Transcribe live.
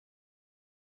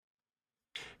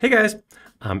Hey guys,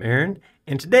 I'm Aaron,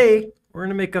 and today we're going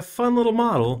to make a fun little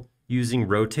model using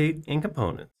rotate and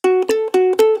components.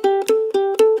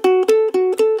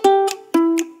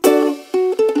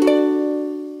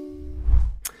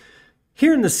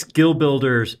 Here in the Skill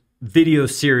Builders video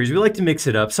series, we like to mix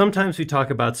it up. Sometimes we talk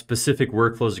about specific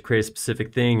workflows to create a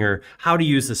specific thing or how to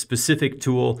use a specific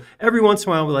tool. Every once in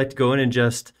a while we like to go in and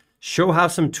just show how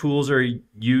some tools are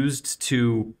used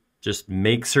to just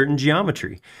make certain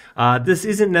geometry. This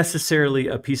isn't necessarily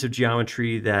a piece of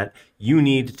geometry that you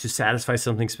need to satisfy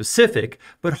something specific,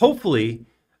 but hopefully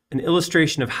an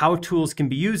illustration of how tools can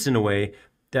be used in a way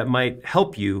that might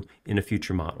help you in a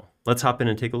future model. Let's hop in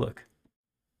and take a look.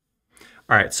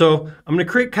 All right, so I'm gonna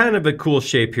create kind of a cool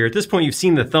shape here. At this point, you've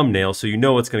seen the thumbnail, so you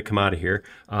know what's gonna come out of here.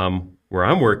 Where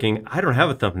I'm working, I don't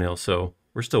have a thumbnail, so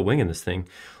we're still winging this thing.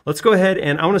 Let's go ahead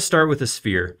and I wanna start with a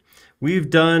sphere.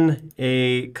 We've done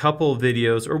a couple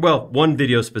videos, or well, one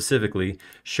video specifically,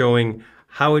 showing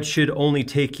how it should only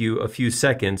take you a few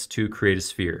seconds to create a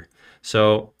sphere.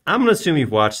 So I'm gonna assume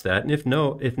you've watched that, and if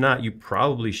not, you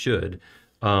probably should.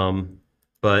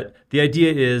 But the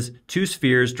idea is two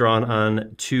spheres drawn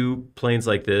on two planes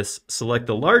like this. Select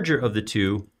the larger of the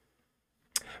two,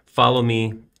 follow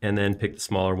me, and then pick the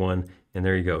smaller one, and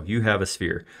there you go. You have a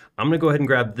sphere. I'm gonna go ahead and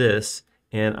grab this,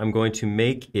 and I'm going to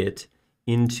make it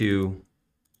into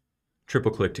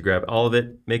triple click to grab all of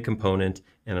it, make component,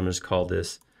 and I'm just call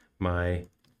this my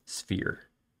sphere.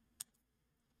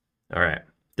 All right,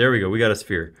 there we go. We got a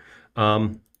sphere.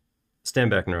 Stand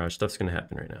back, Niraj. Stuff's gonna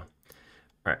happen right now.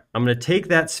 All right, I'm gonna take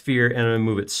that sphere and I'm gonna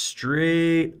move it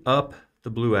straight up the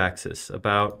blue axis,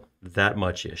 about that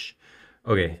much-ish.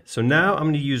 Okay, so now I'm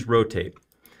gonna use rotate.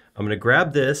 I'm gonna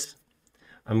grab this,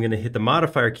 I'm gonna hit the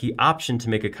modifier key Option to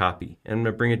make a copy, and I'm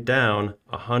gonna bring it down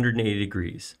 180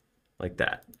 degrees, like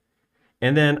that.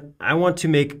 And then I want to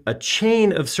make a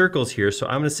chain of circles here, so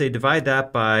I'm gonna say divide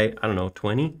that by, I don't know,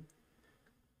 20?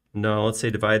 No, let's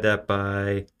say divide that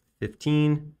by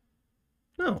 15.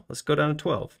 No, let's go down to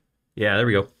 12. Yeah, there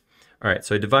we go. All right,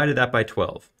 so I divided that by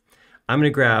 12. I'm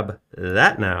gonna grab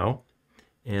that now,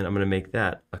 and I'm gonna make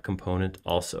that a component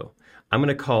also. I'm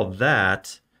gonna call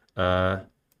that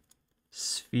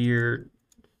sphere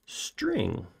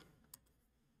string.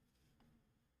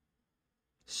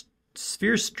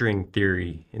 Sphere string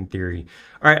theory, in theory.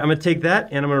 All right, I'm gonna take that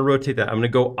and I'm gonna rotate that. I'm gonna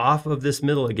go off of this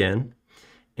middle again,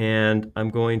 and I'm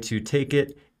going to take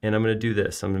it and I'm gonna do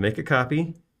this. I'm gonna make a copy.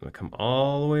 I'm gonna come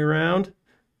all the way around.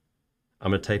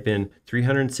 I'm gonna type in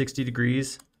 360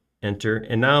 degrees, enter,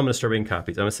 and now I'm gonna start making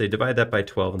copies. I'm gonna say divide that by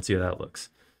 12 and see how that looks.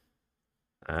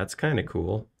 That's kind of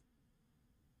cool.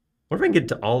 What if I can get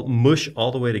to mush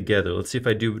all the way together? Let's see if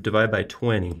I do divide by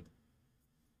 20.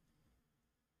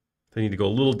 I need to go a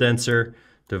little denser,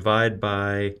 divide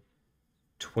by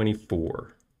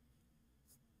 24.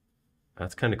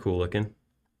 That's kind of cool looking.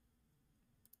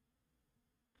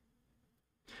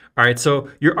 All right, so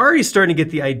you're already starting to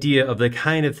get the idea of the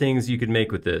kind of things you could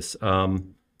make with this. I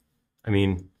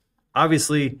mean,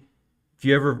 obviously, if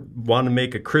you ever want to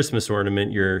make a Christmas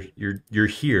ornament, you're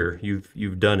here.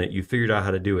 You've done it. You've figured out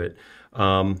how to do it.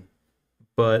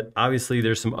 But obviously,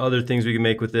 there's some other things we can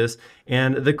make with this.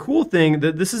 And the cool thing,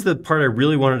 this is the part I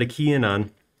really wanted to key in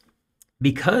on,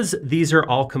 because these are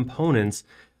all components.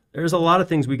 There's a lot of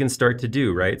things we can start to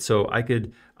do, right? So I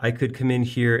could come in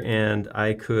here and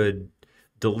I could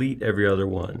delete every other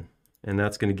one, and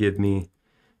that's going to give me,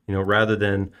 you know, rather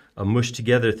than a mush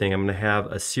together thing, I'm going to have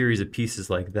a series of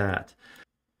pieces like that.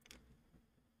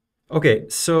 Okay,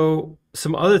 so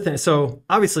some other things. So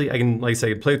obviously I can, like I said,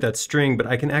 I can play with that string, but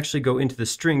I can actually go into the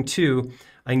string too.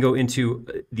 I can go into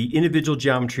the individual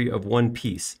geometry of one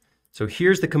piece. So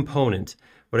here's the component.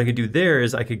 What I could do there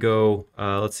is I could go,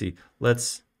 let's see,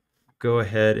 let's go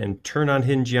ahead and turn on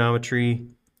hidden geometry.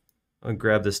 I'm gonna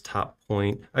grab this top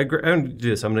point. I'm gonna do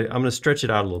this. I'm gonna stretch it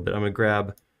out a little bit. I'm gonna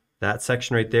grab that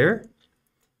section right there,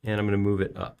 and I'm gonna move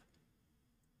it up.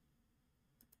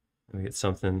 Let me get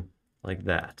something like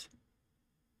that.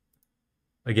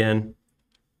 Again,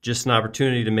 just an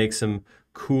opportunity to make some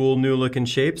cool new looking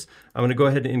shapes. I'm gonna go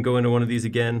ahead and go into one of these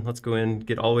again. Let's go in,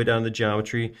 get all the way down to the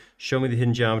geometry, show me the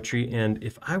hidden geometry, and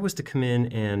if I was to come in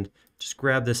and just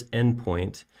grab this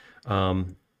endpoint,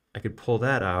 I could pull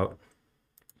that out.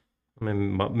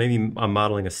 Maybe I'm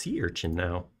modeling a sea urchin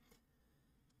now.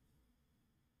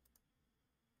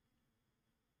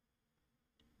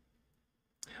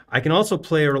 I can also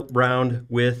play around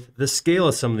with the scale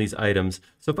of some of these items.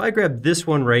 So if I grab this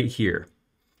one right here,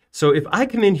 so if I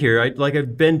come in here, like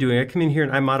I've been doing, I come in here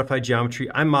and I modify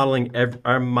geometry, I'm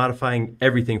modifying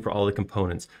everything for all the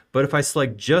components. But if I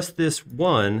select just this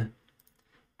one,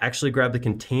 actually grab the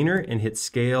container and hit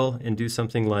scale and do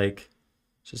something like,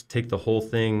 just take the whole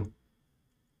thing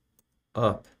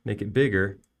up, make it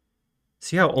bigger.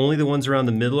 See how only the ones around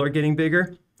the middle are getting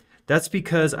bigger? That's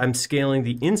because I'm scaling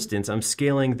the instance, I'm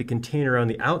scaling the container on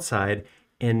the outside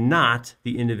and not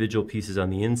the individual pieces on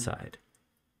the inside.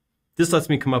 This lets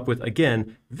me come up with,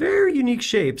 again, very unique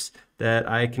shapes that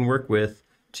I can work with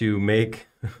to make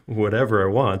whatever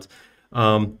I want.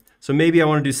 So maybe I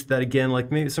want to do that again,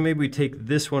 like maybe we take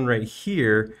this one right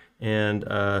here and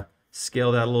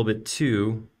scale that a little bit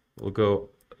too. We'll go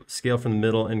scale from the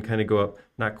middle and kind of go up,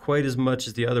 not quite as much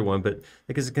as the other one, but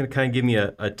I guess it's going to kind of give me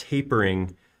a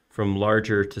tapering from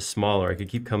larger to smaller. I could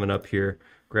keep coming up here,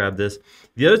 grab this.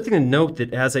 The other thing to note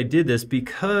that as I did this,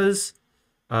 because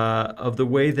of the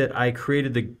way that I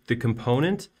created the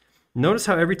component, notice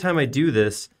how every time I do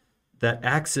this, that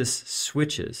axis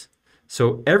switches.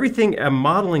 So everything I'm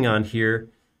modeling on here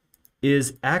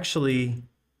is actually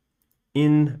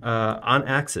on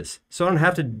axis. So I don't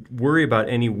have to worry about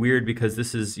any weird, because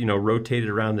this is, you know, rotated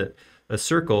around a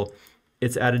circle.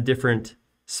 It's at a different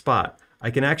spot. I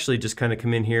can actually just kind of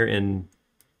come in here and,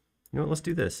 you know what, let's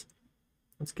do this.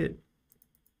 Let's get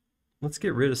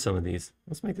rid of some of these.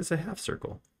 Let's make this a half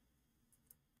circle.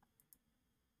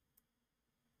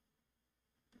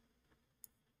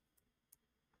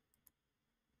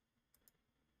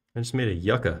 I just made a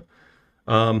yucca.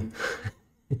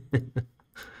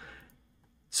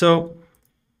 So,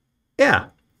 yeah,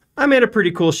 I made a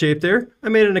pretty cool shape there. I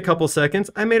made it in a couple seconds.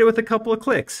 I made it with a couple of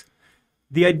clicks.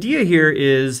 The idea here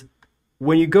is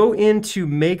when you go in to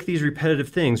make these repetitive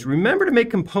things, remember to make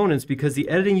components, because the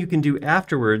editing you can do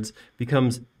afterwards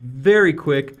becomes very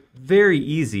quick, very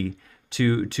easy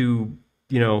to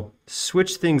you know,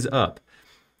 switch things up.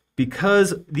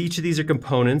 Because each of these are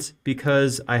components,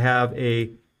 because I have a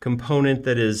component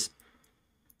that is,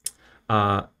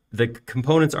 the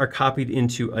components are copied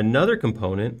into another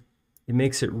component, it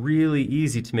makes it really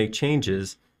easy to make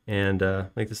changes and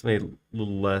make this maybe a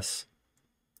little less.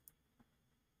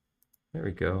 There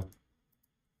we go.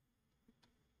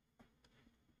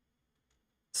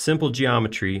 Simple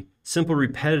geometry, simple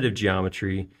repetitive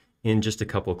geometry in just a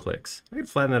couple clicks. I could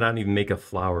flatten that out and even make a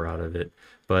flower out of it.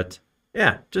 But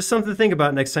yeah, just something to think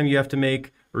about next time you have to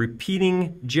make a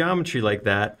repeating geometry like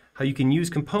that, how you can use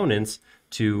components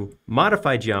to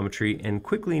modify geometry and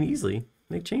quickly and easily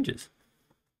make changes.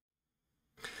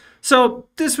 So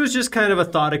this was just kind of a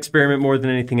thought experiment more than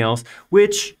anything else,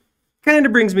 which kind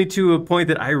of brings me to a point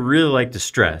that I really like to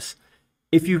stress.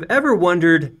 If you've ever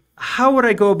wondered, how would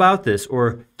I go about this,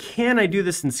 or can I do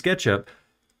this in SketchUp?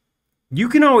 You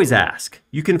can always ask.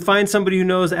 You can find somebody who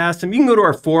knows, ask them. You can go to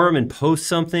our forum and post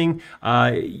something.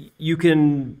 You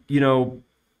can, you know,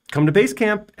 come to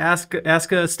Basecamp, ask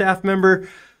a staff member.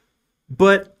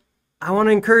 But I want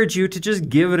to encourage you to just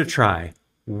give it a try.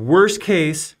 Worst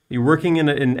case, you're working in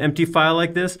an empty file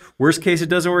like this. Worst case, it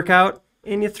doesn't work out,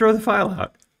 and you throw the file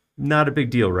out. Not a big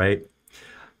deal, right?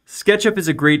 SketchUp is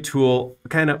a great tool,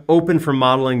 kind of open for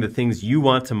modeling the things you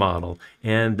want to model.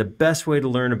 And the best way to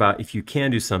learn about if you can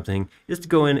do something is to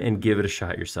go in and give it a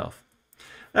shot yourself.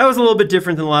 That was a little bit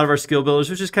different than a lot of our skill builders,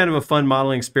 which is kind of a fun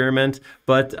modeling experiment,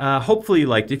 but hopefully you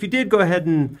liked it. If you did, go ahead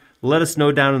and let us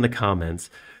know down in the comments.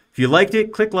 If you liked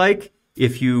it, click like.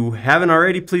 If you haven't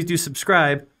already, please do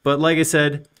subscribe. But like I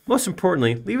said, most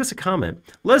importantly, leave us a comment.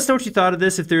 Let us know what you thought of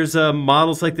this. If there's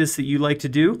models like this that you like to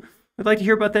do, we'd like to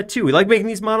hear about that too. We like making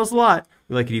these models a lot.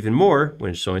 We like it even more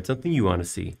when it's showing something you want to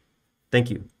see. Thank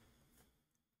you.